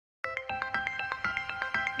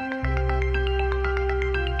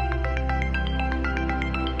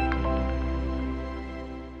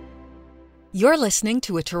You're listening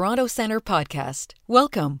to a Toronto Centre podcast.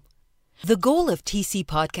 Welcome. The goal of TC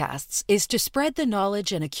Podcasts is to spread the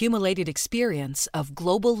knowledge and accumulated experience of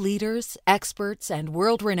global leaders, experts, and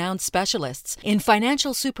world-renowned specialists in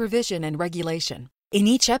financial supervision and regulation. In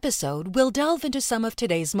each episode, we'll delve into some of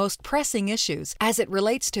today's most pressing issues as it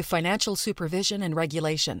relates to financial supervision and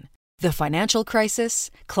regulation. The financial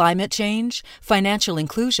crisis, climate change, financial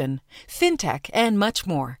inclusion, fintech, and much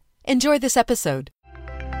more. Enjoy this episode.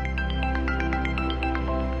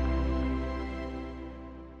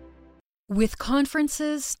 With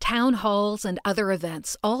conferences, town halls, and other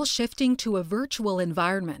events all shifting to a virtual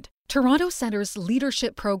environment, Toronto Centre's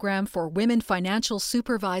leadership program for women financial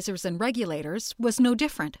supervisors and regulators was no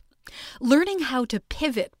different. Learning how to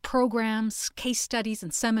pivot programs, case studies,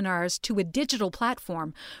 and seminars to a digital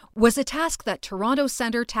platform was a task that Toronto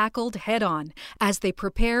Centre tackled head-on as they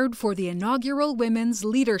prepared for the inaugural Women's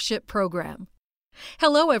Leadership Program.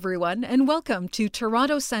 Hello, everyone, and welcome to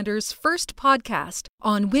Toronto Centre's first podcast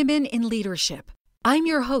on women in leadership. I'm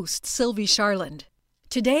your host, Sylvie Charland.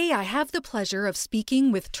 Today, I have the pleasure of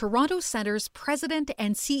speaking with Toronto Centre's President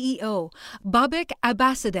and CEO, Babak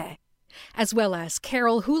Abbassadeh, as well as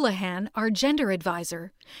Carol Houlihan, our Gender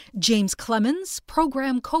Advisor, James Clemens,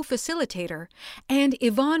 Program Co-Facilitator, and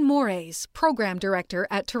Yvonne Moraes, Program Director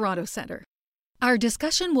at Toronto Centre. Our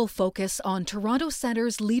discussion will focus on Toronto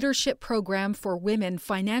Centre's leadership program for women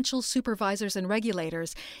financial supervisors and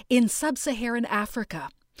regulators in sub-Saharan Africa.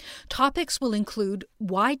 Topics will include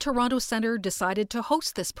why Toronto Centre decided to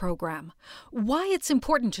host this program, why it's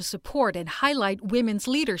important to support and highlight women's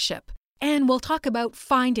leadership, and we'll talk about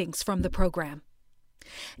findings from the program.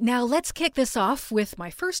 Now let's kick this off with my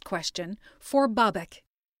first question for Babak.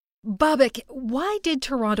 Babak, why did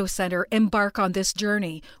Toronto Centre embark on this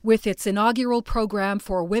journey with its inaugural program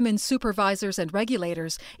for women supervisors and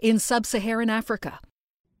regulators in sub-Saharan Africa?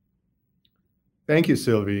 Thank you,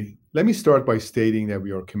 Sylvie. Let me start by stating that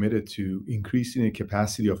we are committed to increasing the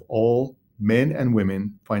capacity of all men and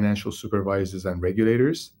women financial supervisors and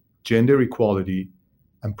regulators, gender equality,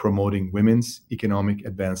 and promoting women's economic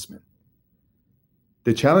advancement.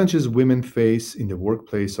 The challenges women face in the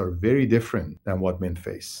workplace are very different than what men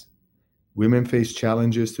face. Women face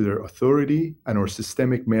challenges to their authority and our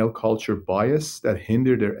systemic male culture bias that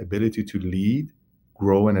hinder their ability to lead,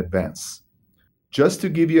 grow, and advance. Just to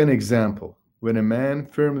give you an example, when a man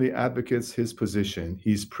firmly advocates his position,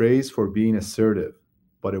 he is praised for being assertive,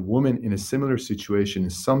 but a woman in a similar situation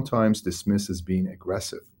is sometimes dismissed as being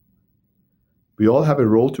aggressive. We all have a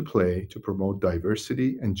role to play to promote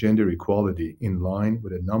diversity and gender equality in line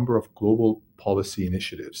with a number of global policy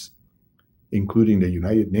initiatives, including the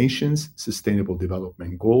United Nations Sustainable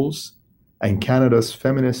Development Goals and Canada's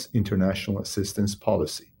Feminist International Assistance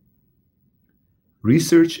Policy.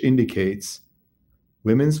 Research indicates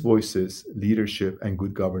women's voices, leadership, and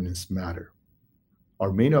good governance matter.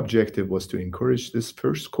 Our main objective was to encourage this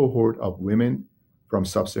first cohort of women from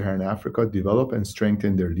sub-Saharan Africa develop and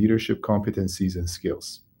strengthen their leadership competencies and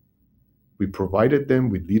skills. We provided them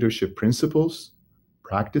with leadership principles,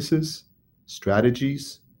 practices,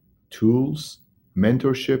 strategies, tools,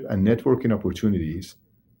 mentorship, and networking opportunities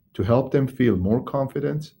to help them feel more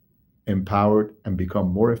confident, empowered, and become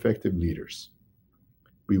more effective leaders.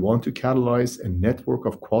 We want to catalyze a network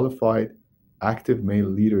of qualified, active male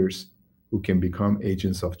leaders who can become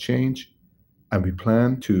agents of change, and we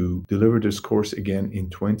plan to deliver this course again in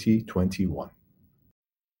 2021.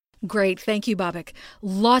 Great. Thank you, Babak.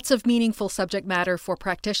 Lots of meaningful subject matter for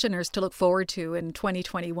practitioners to look forward to in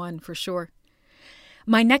 2021, for sure.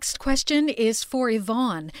 My next question is for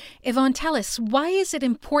Yvonne. Yvonne, tell us, why is it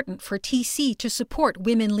important for TC to support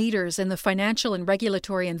women leaders in the financial and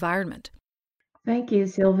regulatory environment? Thank you,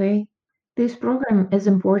 Sylvie. This program is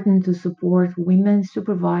important to support women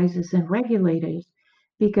supervisors and regulators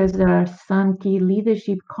because there are some key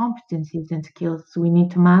leadership competencies and skills we need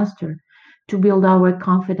to master to build our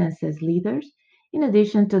confidence as leaders, in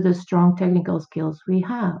addition to the strong technical skills we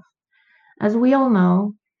have. As we all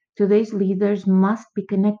know, today's leaders must be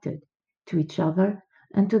connected to each other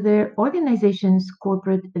and to their organization's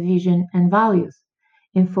corporate vision and values,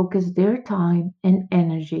 and focus their time and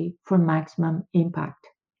energy for maximum impact.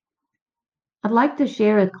 I'd like to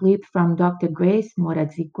share a clip from Dr. Grace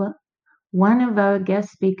Moradzikwa, one of our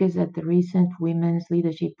guest speakers at the recent Women's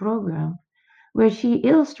Leadership Program, where she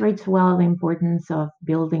illustrates well the importance of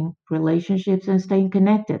building relationships and staying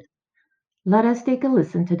connected. Let us take a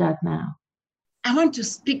listen to that now. I want to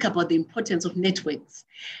speak about the importance of networks.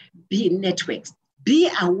 Be networks. Be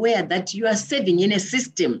aware that you are serving in a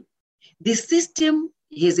system. The system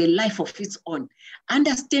has a life of its own.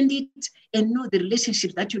 Understand it and know the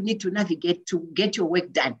relationships that you need to navigate to get your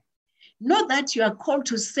work done. Know that you are called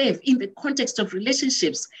to serve in the context of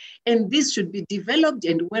relationships, and this should be developed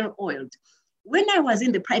and well-oiled. When I was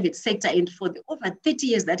in the private sector, and for the over 30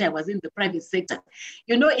 years that I was in the private sector,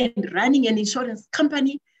 and running an insurance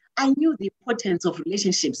company, I knew the importance of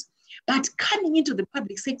relationships. But coming into the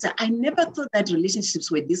public sector, I never thought that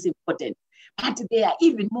relationships were this important, but they are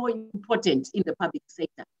even more important in the public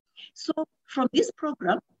sector. So from this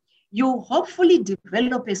program, you hopefully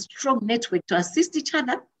develop a strong network to assist each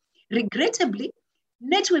other. Regrettably,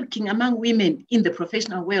 networking among women in the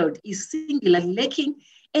professional world is singularly lacking,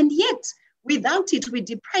 and yet without it, we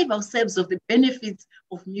deprive ourselves of the benefits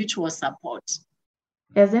of mutual support.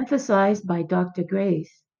 As emphasized by Dr.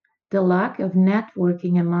 Grace, the lack of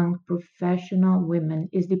networking among professional women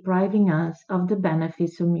is depriving us of the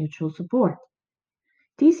benefits of mutual support.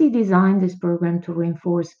 TC designed this program to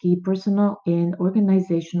reinforce key personal and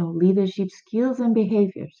organizational leadership skills and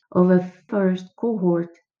behaviors of a first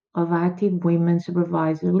cohort of active women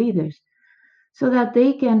supervisor leaders, so that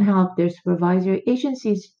they can help their supervisory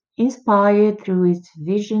agencies inspire through its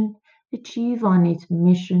vision, achieve on its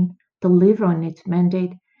mission, deliver on its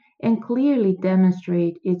mandate, and clearly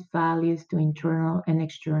demonstrate its values to internal and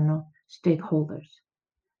external stakeholders.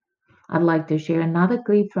 I'd like to share another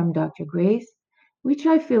clip from Dr. Grace, which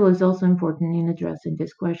I feel is also important in addressing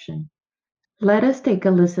this question. Let us take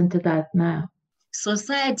a listen to that now.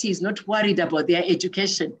 Society is not worried about their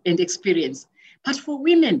education and experience, but for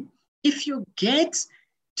women, if you get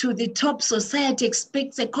to the top, society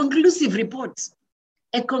expects a conclusive report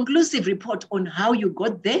on how you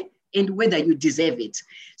got there and whether you deserve it.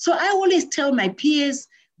 So I always tell my peers,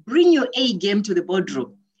 bring your A game to the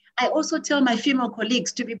boardroom. I also tell my female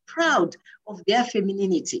colleagues to be proud of their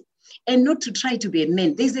femininity and not to try to be a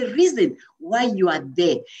man. There's a reason why you are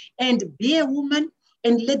there. And be a woman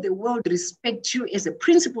and let the world respect you as a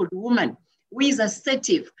principled woman who is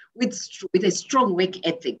assertive with a strong work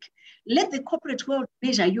ethic. Let the corporate world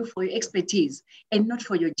measure you for your expertise and not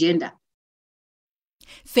for your gender.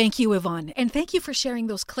 Thank you, Yvonne, and thank you for sharing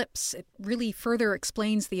those clips. It really further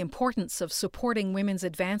explains the importance of supporting women's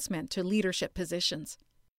advancement to leadership positions.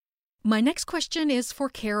 My next question is for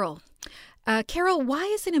Carol. Carol, why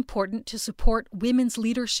is it important to support women's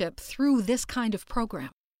leadership through this kind of program?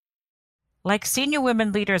 Like senior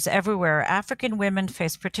women leaders everywhere, African women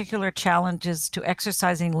face particular challenges to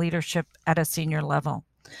exercising leadership at a senior level.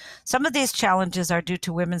 Some of these challenges are due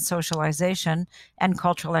to women's socialization and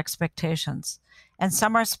cultural expectations, and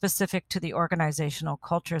some are specific to the organizational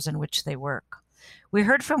cultures in which they work. We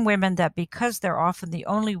heard from women that because they're often the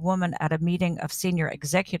only woman at a meeting of senior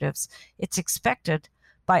executives, it's expected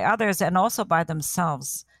by others and also by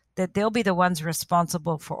themselves that they'll be the ones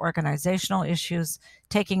responsible for organizational issues,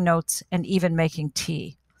 taking notes, and even making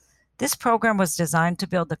tea. This program was designed to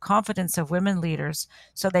build the confidence of women leaders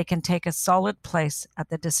so they can take a solid place at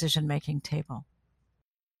the decision-making table.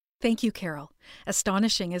 Thank you, Carol.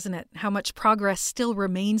 Astonishing, isn't it, how much progress still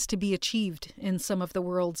remains to be achieved in some of the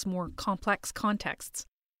world's more complex contexts.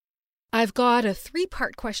 I've got a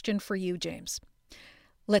 3-part question for you, James.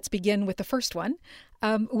 Let's begin with the first one.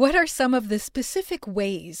 What are some of the specific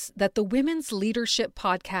ways that the Women's Leadership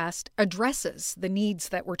Podcast addresses the needs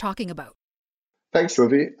that we're talking about? Thanks,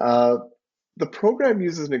 Sylvie. The program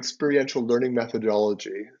uses an experiential learning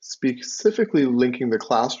methodology, specifically linking the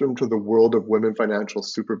classroom to the world of women financial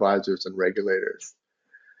supervisors and regulators.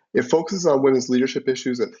 It focuses on women's leadership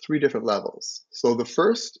issues at 3 different levels. So the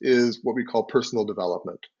first is what we call personal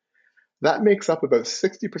development. That makes up about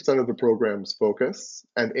 60% of the program's focus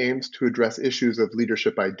and aims to address issues of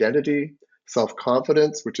leadership identity,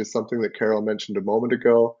 self-confidence, which is something that Carol mentioned a moment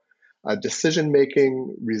ago,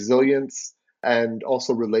 decision-making, resilience, and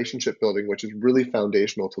also relationship building, which is really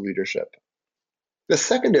foundational to leadership. The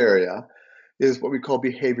second area is what we call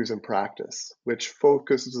behaviors and practice, which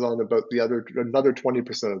focuses on about another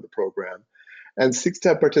 20% of the program and seeks to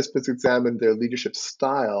have participants examine their leadership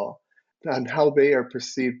style and how they are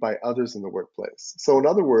perceived by others in the workplace. So in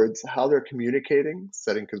other words, how they're communicating,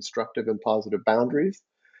 setting constructive and positive boundaries,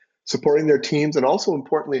 supporting their teams, and also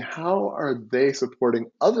importantly, how are they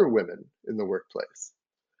supporting other women in the workplace?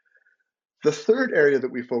 The third area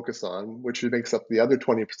that we focus on, which makes up the other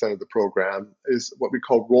 20% of the program, is what we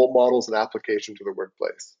call role models and application to the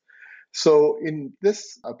workplace. So in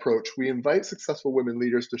this approach, we invite successful women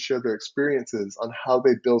leaders to share their experiences on how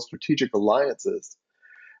they build strategic alliances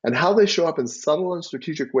and how they show up in subtle and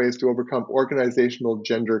strategic ways to overcome organizational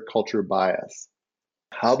gender culture bias,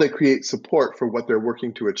 how they create support for what they're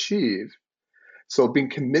working to achieve. So being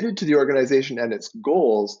committed to the organization and its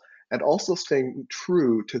goals, and also staying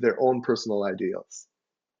true to their own personal ideals.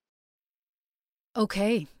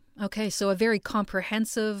 Okay. So a very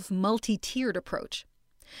comprehensive, multi-tiered approach.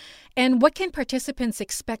 And what can participants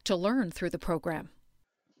expect to learn through the program?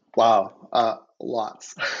 Wow,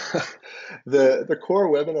 lots. The core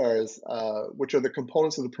webinars, which are the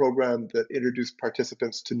components of the program that introduce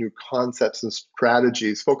participants to new concepts and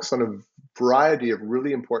strategies, focus on a variety of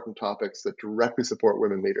really important topics that directly support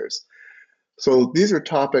women leaders. So these are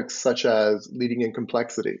topics such as leading in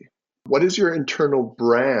complexity. What is your internal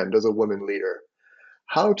brand as a woman leader?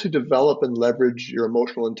 How to develop and leverage your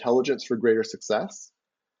emotional intelligence for greater success.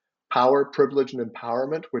 Power, privilege, and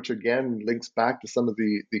empowerment, which again links back to some of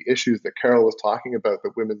the issues that Carol was talking about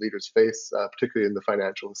that women leaders face, particularly in the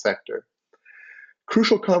financial sector.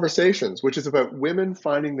 Crucial conversations, which is about women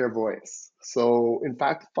finding their voice. So, in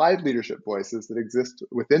fact, 5 leadership voices that exist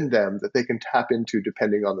within them that they can tap into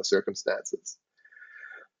depending on the circumstances.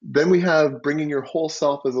 Then we have bringing your whole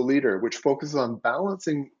self as a leader, which focuses on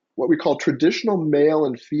balancing what we call traditional male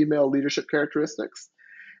and female leadership characteristics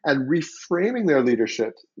and reframing their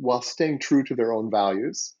leadership while staying true to their own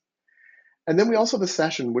values. And then we also have a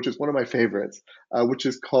session, which is one of my favorites, which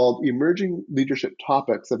is called Emerging Leadership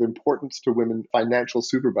Topics of Importance to Women Financial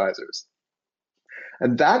Supervisors.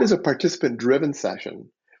 And that is a participant-driven session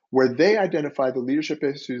where they identify the leadership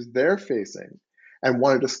issues they're facing and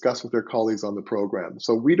want to discuss with their colleagues on the program.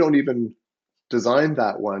 So we don't even design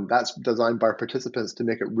that one. That's designed by participants to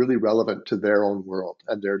make it really relevant to their own world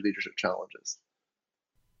and their leadership challenges.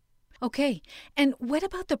 Okay. And what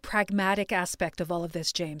about the pragmatic aspect of all of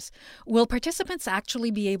this, James? Will participants actually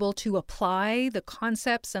be able to apply the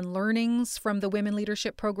concepts and learnings from the Women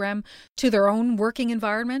Leadership Program to their own working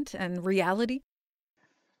environment and reality?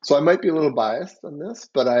 So I might be a little biased on this,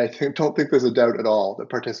 but I don't think there's a doubt at all that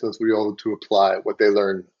participants will be able to apply what they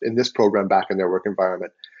learn in this program back in their work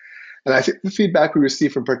environment. And I think the feedback we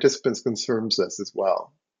receive from participants confirms this as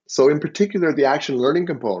well. So in particular, the action learning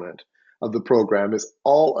component of the program is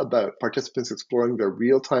all about participants exploring their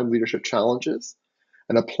real-time leadership challenges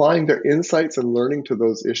and applying their insights and learning to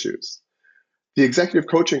those issues. The executive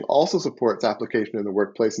coaching also supports application in the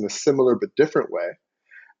workplace in a similar but different way.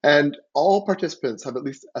 And all participants have at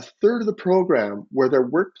least a third of the program where their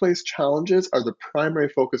workplace challenges are the primary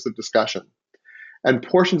focus of discussion, and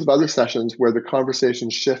portions of other sessions where the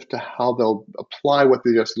conversations shift to how they'll apply what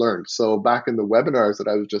they just learned. So back in the webinars that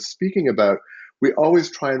I was just speaking about, we always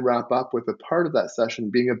try and wrap up with a part of that session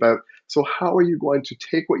being about, so how are you going to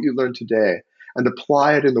take what you learned today and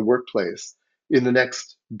apply it in the workplace in the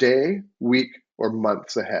next day, week, or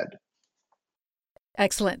months ahead?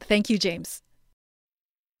 Excellent. Thank you, James.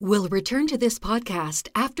 We'll return to this podcast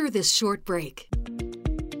after this short break.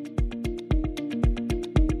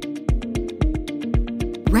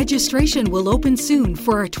 Registration will open soon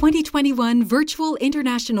for our 2021 virtual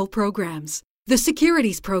international programs. The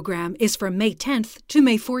Securities Program is from May 10th to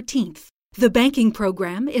May 14th. The Banking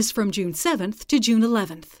Program is from June 7th to June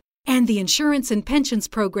 11th. And the Insurance and Pensions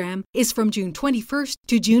Program is from June 21st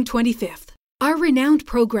to June 25th. Our renowned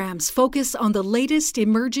programs focus on the latest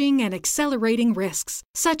emerging and accelerating risks,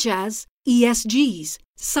 such as ESGs,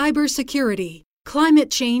 cybersecurity,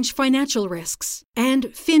 climate change financial risks, and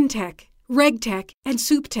FinTech, RegTech, and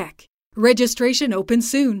SoupTech. Registration opens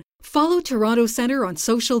soon. Follow Toronto Centre on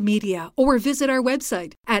social media or visit our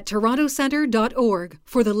website at torontocentre.org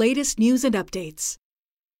for the latest news and updates.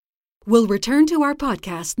 We'll return to our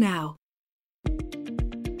podcast now.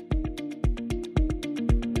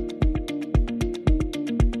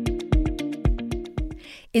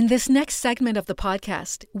 In this next segment of the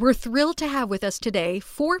podcast, we're thrilled to have with us today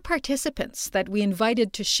 4 participants that we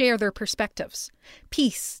invited to share their perspectives: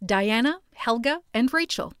 Peace, Diana, Helga, and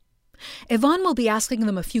Rachel. Yvonne will be asking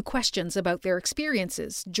them a few questions about their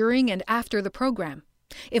experiences during and after the program.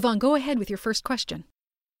 Yvonne, go ahead with your first question.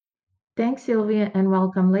 Thanks, Sylvia, and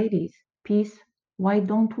welcome, ladies. Peace, why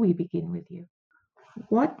don't we begin with you?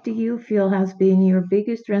 What do you feel has been your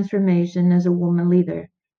biggest transformation as a woman leader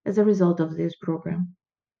as a result of this program?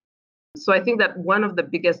 So I think that one of the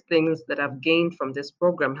biggest things that I've gained from this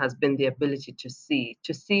program has been the ability to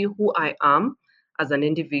see who I am as an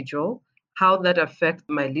individual, how that affects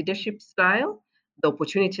my leadership style, the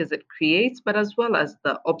opportunities it creates, but as well as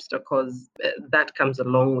the obstacles that comes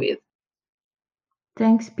along with.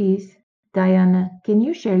 Thanks, Peace. Diana, can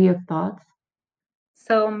you share your thoughts?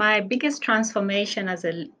 So my biggest transformation as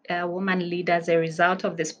a woman leader as a result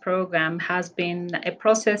of this program has been a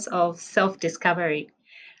process of self-discovery.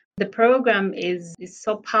 The program is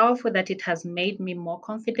so powerful that it has made me more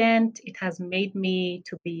confident. It has made me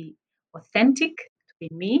to be authentic, to be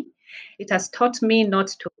me. It has taught me not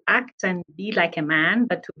to act and be like a man,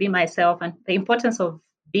 but to be myself, and the importance of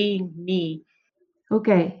being me.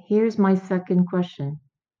 Okay, here's my second question.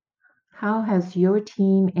 How has your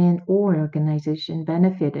team and or organization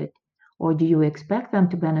benefited, or do you expect them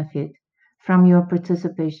to benefit from your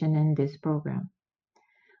participation in this program?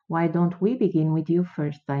 Why don't we begin with you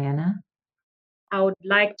first, Diana? I would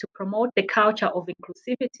like to promote the culture of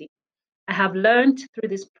inclusivity. I have learned through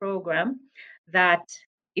this program that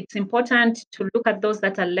it's important to look at those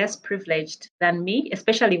that are less privileged than me,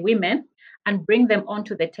 especially women, and bring them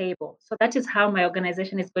onto the table. So that is how my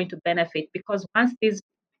organization is going to benefit, because once these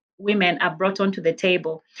women are brought onto the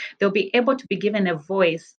table, they'll be able to be given a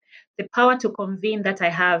voice. The power to convene that I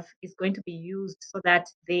have is going to be used so that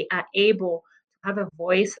they are able to have a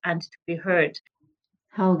voice and to be heard.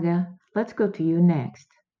 Helga, let's go to you next.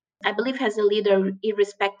 I believe as a leader,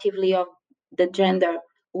 irrespectively of the gender,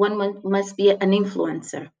 one must be an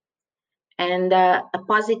influencer, and a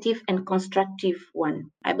positive and constructive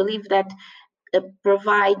one. I believe that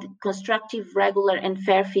provide constructive, regular, and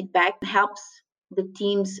fair feedback helps the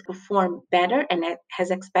teams perform better and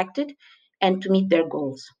as expected and to meet their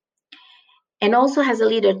goals. And also as a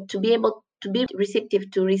leader, to be able to be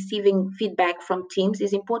receptive to receiving feedback from teams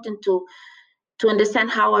is important to understand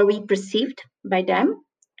how are we perceived by them.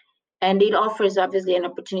 And it offers obviously an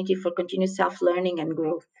opportunity for continuous self-learning and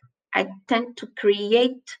growth. I tend to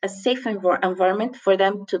create a safe environment for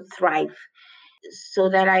them to thrive, so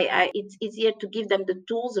that it's easier to give them the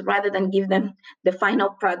tools rather than give them the final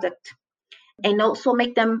product, and also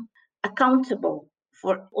make them accountable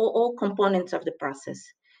for all components of the process,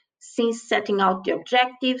 since setting out the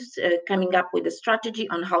objectives, coming up with a strategy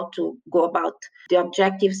on how to go about the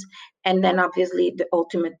objectives, and then obviously the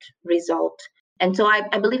ultimate result. And so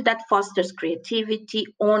I believe that fosters creativity,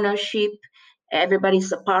 ownership.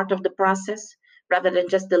 Everybody's a part of the process, rather than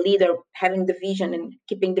just the leader having the vision and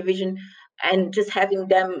keeping the vision and just having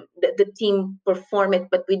them, the team perform it,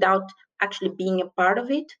 but without actually being a part of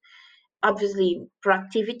it. Obviously,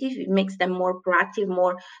 proactivity, it makes them more proactive,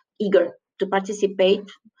 more eager to participate,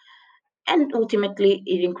 and ultimately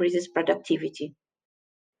it increases productivity.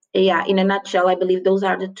 Yeah, in a nutshell, I believe those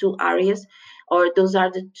are the two areas, or those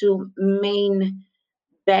are the two main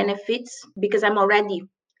benefits, because I'm already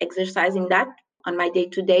exercising that on my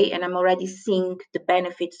day-to-day, and I'm already seeing the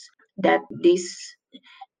benefits that these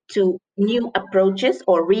two new approaches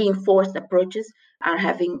or reinforced approaches are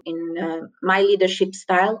having in my leadership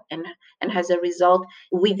style, and as a result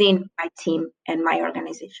within my team and my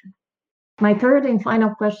organization. My third and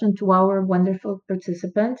final question to our wonderful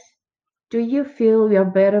participants. Do you feel you're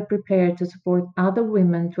better prepared to support other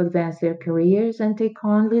women to advance their careers and take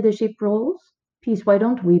on leadership roles? Peace, why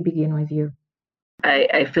don't we begin with you?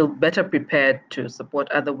 I feel better prepared to support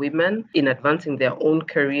other women in advancing their own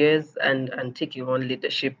careers and taking on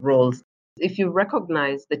leadership roles. If you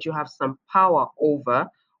recognize that you have some power over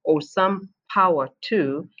or some power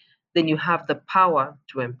to, then you have the power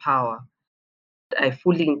to empower. I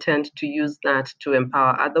fully intend to use that to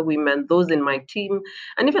empower other women, those in my team,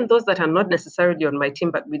 and even those that are not necessarily on my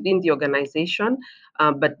team, but within the organization,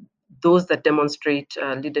 but those that demonstrate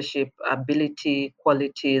leadership ability,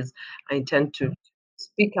 qualities. I intend to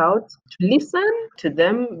speak out, to listen to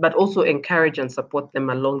them, but also encourage and support them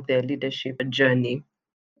along their leadership journey.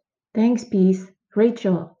 Thanks, Peace.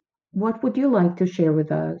 Rachel, what would you like to share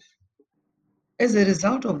with us? As a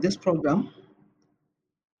result of this program,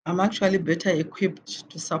 I'm actually better equipped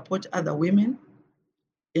to support other women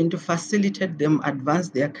and to facilitate them advance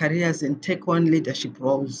their careers and take on leadership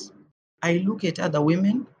roles. I look at other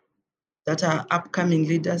women that are upcoming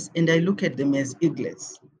leaders, and I look at them as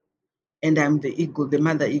eaglets. And I'm the eagle, the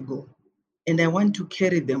mother eagle. And I want to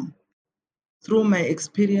carry them through my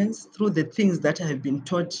experience, through the things that I have been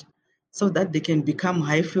taught, so that they can become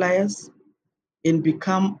high flyers and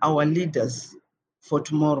become our leaders for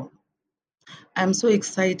tomorrow. I'm so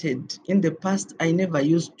excited. In the past, I never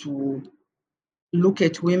used to look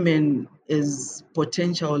at women as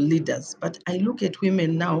potential leaders, but I look at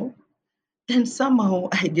women now, and somehow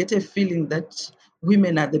I get a feeling that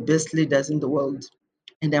women are the best leaders in the world,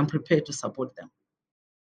 and I'm prepared to support them.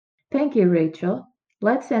 Thank you, Rachel.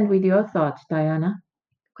 Let's end with your thoughts, Diana.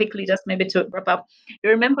 Quickly, just maybe to wrap up, you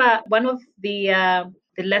remember one of the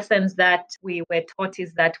lessons that we were taught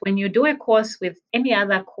is that when you do a course with any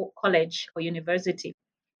other college or university,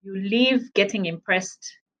 you leave getting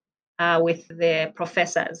impressed with the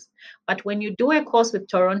professors. But when you do a course with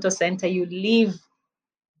Toronto Centre, you leave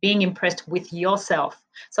being impressed with yourself.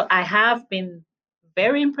 So I have been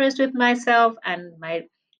very impressed with myself and my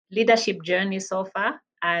leadership journey so far.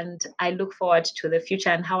 And I look forward to the future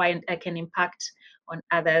and how I can impact on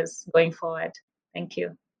others going forward. Thank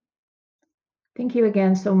you. Thank you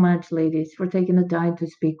again so much, ladies, for taking the time to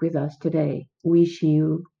speak with us today. Wish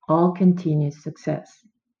you all continued success.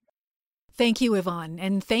 Thank you, Yvonne,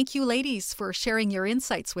 and thank you, ladies, for sharing your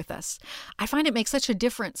insights with us. I find it makes such a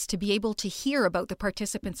difference to be able to hear about the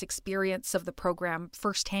participants' experience of the program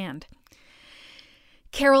firsthand.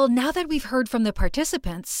 Carol, now that we've heard from the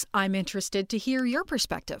participants, I'm interested to hear your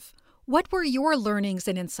perspective. What were your learnings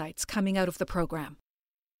and insights coming out of the program?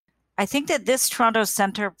 I think that this Toronto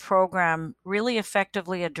Centre program really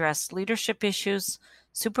effectively addressed leadership issues,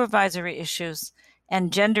 supervisory issues,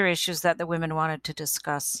 and gender issues that the women wanted to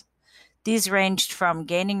discuss. These ranged from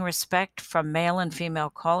gaining respect from male and female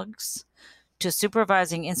colleagues, to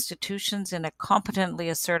supervising institutions in a competently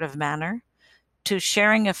assertive manner, to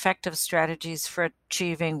sharing effective strategies for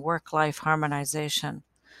achieving work-life harmonization.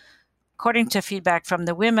 According to feedback from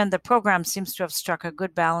the women, the program seems to have struck a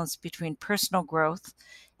good balance between personal growth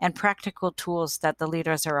and practical tools that the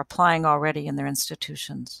leaders are applying already in their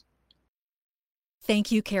institutions.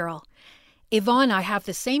 Thank you, Carol. Yvonne, I have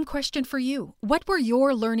the same question for you. What were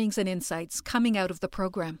your learnings and insights coming out of the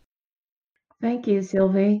program? Thank you,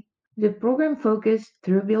 Sylvie. The program focused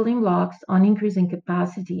through building blocks on increasing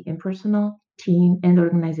capacity in personal, team, and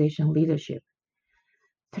organization leadership.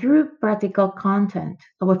 Through practical content,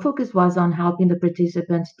 our focus was on helping the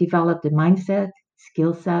participants develop the mindset,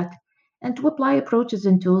 skill set, and to apply approaches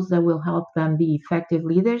and tools that will help them be effective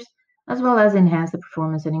leaders, as well as enhance the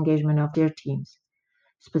performance and engagement of their teams.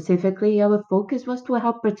 Specifically, our focus was to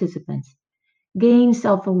help participants gain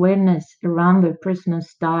self-awareness around their personal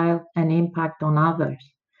style and impact on others,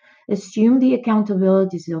 assume the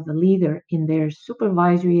accountabilities of a leader in their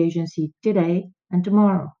supervisory agency today and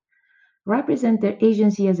tomorrow, represent their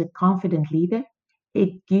agency as a confident leader,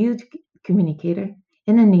 a good communicator,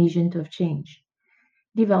 and an agent of change.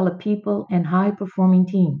 Develop people and high-performing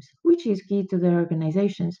teams, which is key to their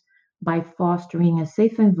organizations, by fostering a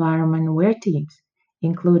safe environment where teams,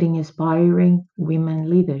 including aspiring women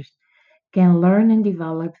leaders, can learn and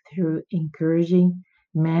develop through encouraging,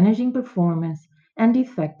 managing performance, and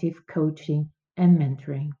effective coaching and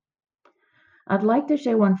mentoring. I'd like to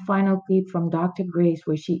share one final clip from Dr. Grace,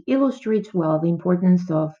 where she illustrates well the importance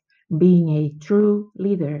of being a true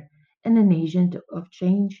leader and an agent of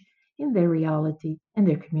change in their reality and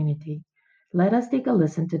their community. Let us take a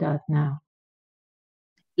listen to that now.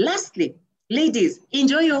 Lastly, ladies,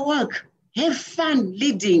 enjoy your work. Have fun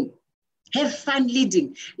leading. Have fun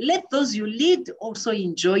leading. Let those you lead also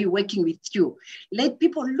enjoy working with you. Let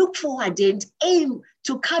people look forward and aim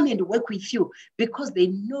to come and work with you because they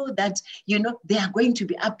know that, they are going to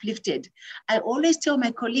be uplifted. I always tell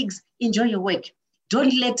my colleagues, enjoy your work.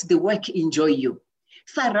 Don't let the work enjoy you.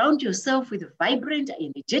 Surround yourself with vibrant,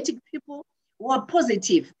 energetic people who are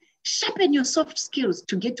positive. Sharpen your soft skills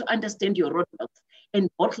to get to understand your roadblocks and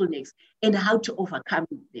bottlenecks and how to overcome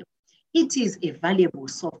them. It is a valuable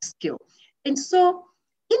soft skill. And so,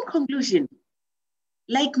 in conclusion,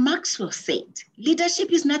 like Maxwell said,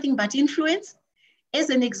 leadership is nothing but influence. As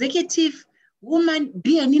an executive woman,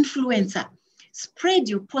 be an influencer. Spread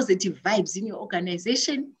your positive vibes in your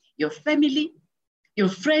organization, your family, your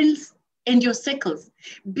friends, and your circles.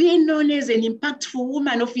 Be known as an impactful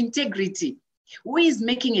woman of integrity who is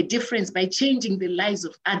making a difference by changing the lives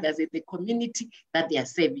of others in the community that they are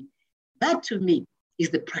serving. That, to me, is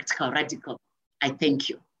the practical radical. I thank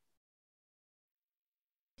you.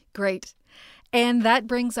 Great. And that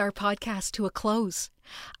brings our podcast to a close.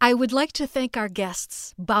 I would like to thank our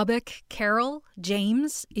guests, Babak, Carol,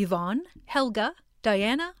 James, Yvonne, Helga,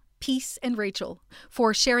 Diana, Peace, and Rachel,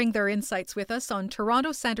 for sharing their insights with us on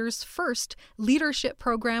Toronto Centre's first leadership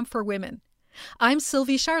program for women. I'm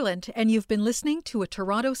Sylvie Charland, and you've been listening to a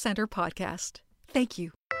Toronto Centre podcast. Thank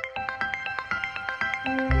you.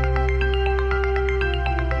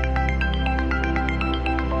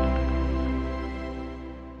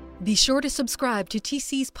 Be sure to subscribe to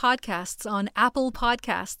TC's podcasts on Apple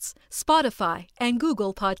Podcasts, Spotify, and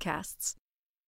Google Podcasts.